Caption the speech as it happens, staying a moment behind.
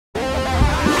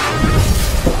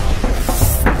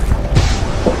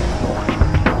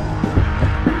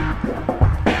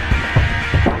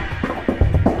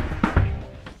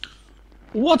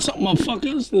What's up,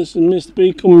 motherfuckers? This is Mr.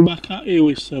 B coming back at you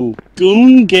with some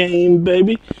gun game,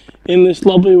 baby. In this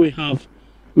lobby we have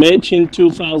Machin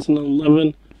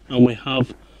 2011 and we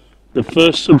have the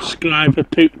first subscriber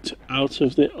picked out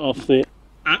of the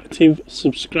active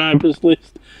subscribers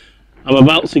list. I'm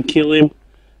about to kill him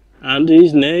and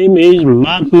his name is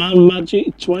Madman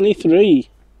Magic 23.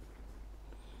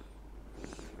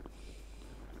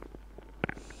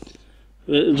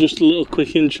 Just a little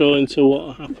quick intro into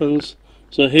what happens.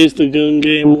 So here's the gun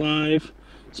game live.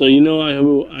 So you know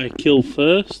I killed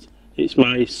first. It's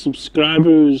my subscriber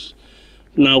who's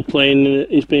now playing.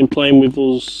 He's been playing with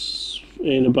us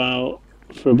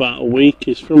for about a week.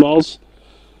 He's from Oz.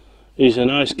 He's a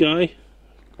nice guy,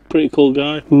 pretty cool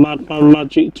guy. Madman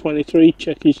Magic 23.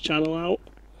 Check his channel out.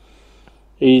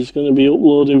 He's going to be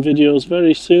uploading videos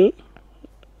very soon.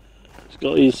 He's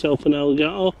got himself an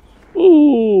Elgato.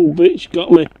 Ooh, bitch,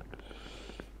 got me.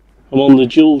 I'm on the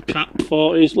dual cap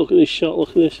 40s. Look at this shot, look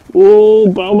at this. Whoa,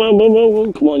 bam, bam, bam,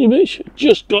 bam. Come on, you bitch.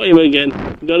 Just got him again.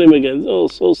 Got him again. Oh,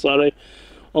 so sorry.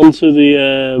 Onto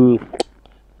the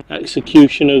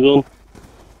executioner gun.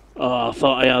 Oh, I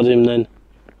thought I had him then.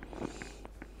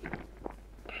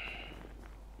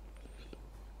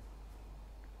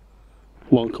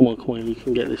 Come on, come on, come on. You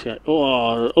can get this guy.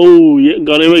 Oh, yeah,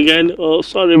 got him again. Oh,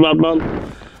 sorry, madman.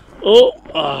 Oh,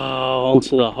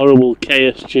 onto the horrible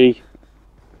KSG.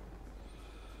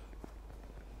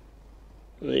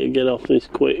 I need to get off this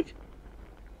quick.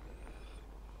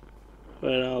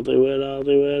 Where are they? Where are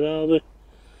they? Where are they?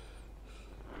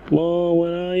 Come on,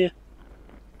 where are you?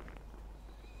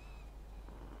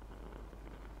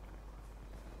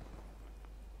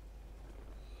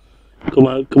 Come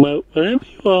out, wherever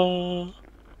you are.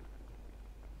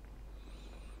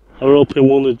 I was hoping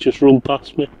one would just run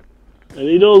past me. And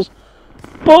he does.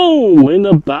 Boom! In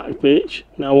the back, bitch.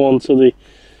 Now on to the...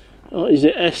 Oh, is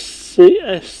it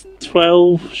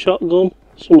S12 shotgun?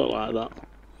 Something like that.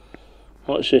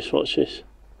 Watch this, watch this.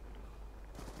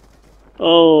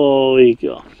 Oh, he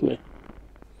got me.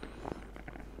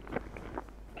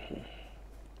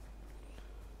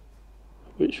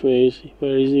 Which way is he?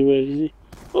 Where is he? Where is he?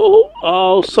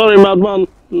 Oh, sorry, madman.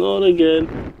 Not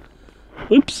again.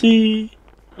 Whoopsie.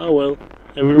 Oh well.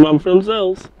 Every man for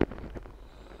themselves.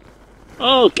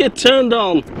 Oh, get turned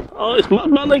on. Oh, it's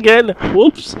madman again.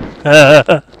 Whoops.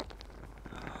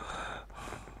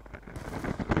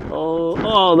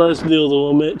 Oh, that's the other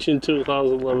one, Mitch in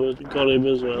 2011. Got him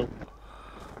as well.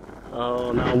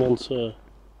 Oh, now I'm on to...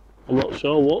 I'm not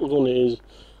sure what gun it is.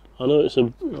 I know it's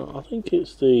I think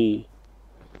it's the...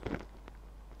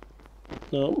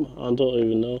 No, I don't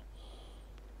even know.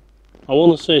 I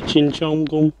want to say Chin Chong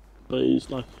gun, but it's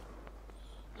like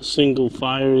a single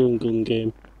firing gun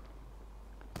game.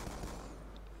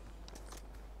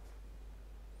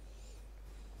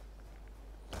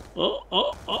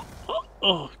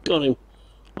 Oh, got him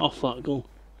off that gun.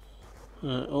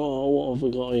 What have we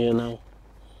got here now?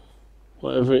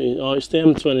 Whatever it is. Oh, it's the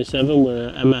M27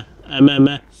 with an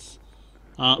MMS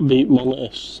heartbeat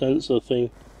monitor sensor thing.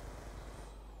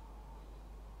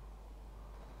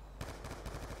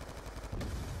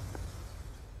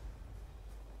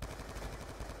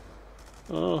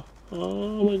 Oh,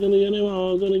 am I gonna get him?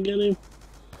 Oh, I'm gonna get him.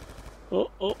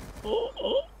 Oh,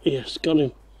 yes, got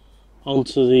him.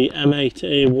 Onto the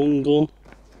M8A1 gun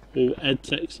with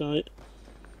EdTech sight.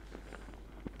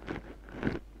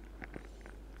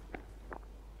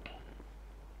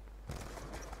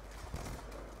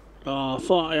 Oh, I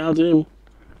thought I had him.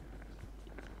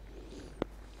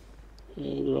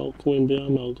 They're all coming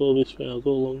behind me. I'll go this way, I'll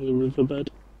go along the riverbed.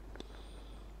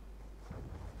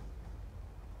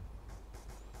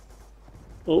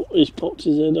 Oh, he's popped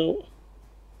his head out.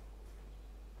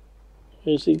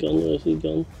 Where's he gone? Where's he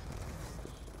gone?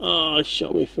 Oh, he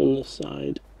shot me from the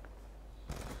side.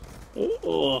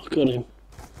 Oh, got him.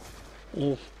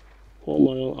 What am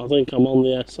I on? I think I'm on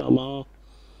the SMR.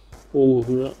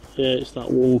 Yeah, it's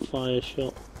that one fire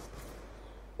shot.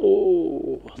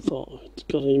 Oh, I thought I'd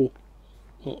got him.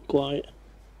 Not quite.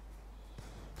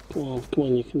 Come on,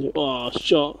 you can do it. Oh,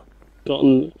 shot.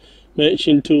 Gotten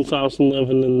Machin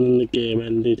 2011 and then the game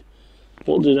ended.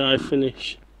 What did I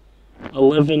finish?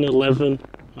 11-11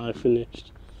 I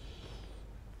finished.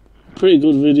 Pretty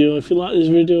good video. If you like this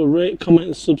video, rate, comment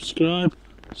and subscribe.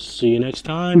 See you next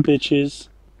time, bitches.